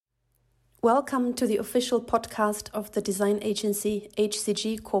Welcome to the official podcast of the design agency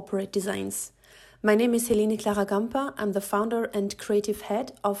HCG Corporate Designs. My name is Helene Clara Gamper. I'm the founder and creative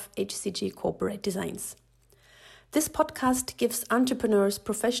head of HCG Corporate Designs. This podcast gives entrepreneurs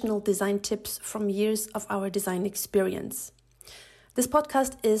professional design tips from years of our design experience. This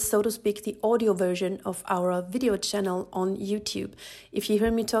podcast is, so to speak, the audio version of our video channel on YouTube. If you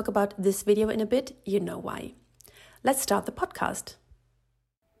hear me talk about this video in a bit, you know why. Let's start the podcast.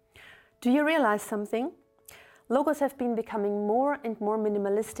 Do you realize something? Logos have been becoming more and more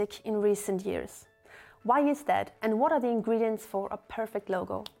minimalistic in recent years. Why is that, and what are the ingredients for a perfect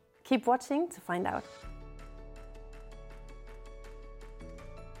logo? Keep watching to find out.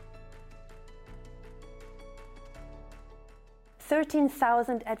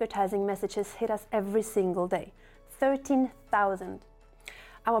 "13,000 advertising messages hit us every single day. 13,000.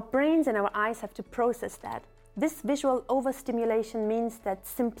 Our brains and our eyes have to process that. This visual overstimulation means that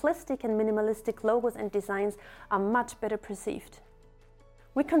simplistic and minimalistic logos and designs are much better perceived.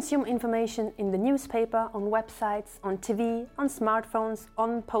 We consume information in the newspaper, on websites, on TV, on smartphones,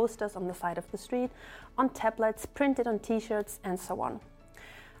 on posters on the side of the street, on tablets, printed on t-shirts, and so on.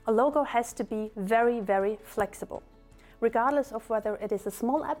 A logo has to be very, very flexible, regardless of whether it is a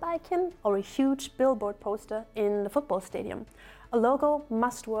small app icon or a huge billboard poster in the football stadium. A logo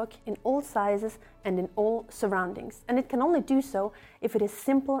must work in all sizes and in all surroundings, and it can only do so if it is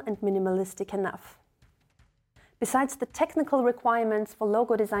simple and minimalistic enough. Besides the technical requirements for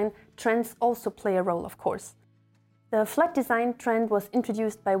logo design, trends also play a role, of course. The flat design trend was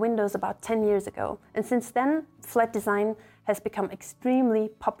introduced by Windows about 10 years ago, and since then, flat design has become extremely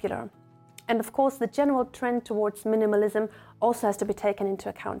popular. And of course, the general trend towards minimalism also has to be taken into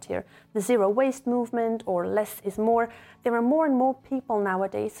account here. The zero waste movement, or less is more. There are more and more people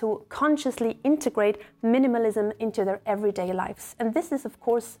nowadays who consciously integrate minimalism into their everyday lives. And this is, of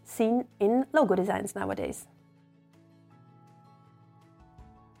course, seen in logo designs nowadays.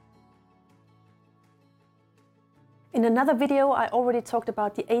 In another video, I already talked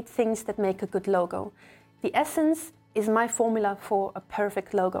about the 8 things that make a good logo. The essence is my formula for a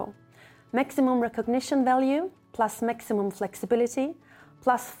perfect logo. Maximum recognition value plus maximum flexibility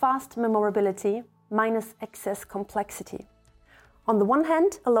plus fast memorability minus excess complexity. On the one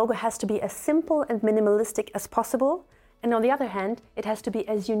hand, a logo has to be as simple and minimalistic as possible, and on the other hand, it has to be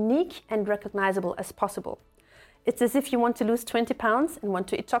as unique and recognizable as possible. It's as if you want to lose 20 pounds and want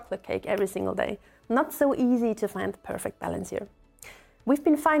to eat chocolate cake every single day. Not so easy to find the perfect balance here. We've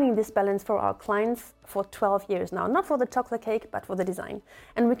been finding this balance for our clients for 12 years now, not for the chocolate cake, but for the design.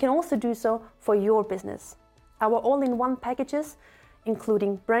 And we can also do so for your business. Our all-in-one packages,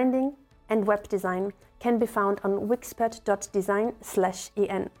 including branding and web design, can be found on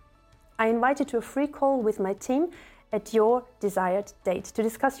wixpert.design/en. I invite you to a free call with my team at your desired date to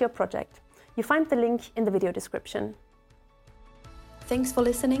discuss your project. You find the link in the video description. Thanks for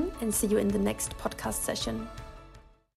listening, and see you in the next podcast session.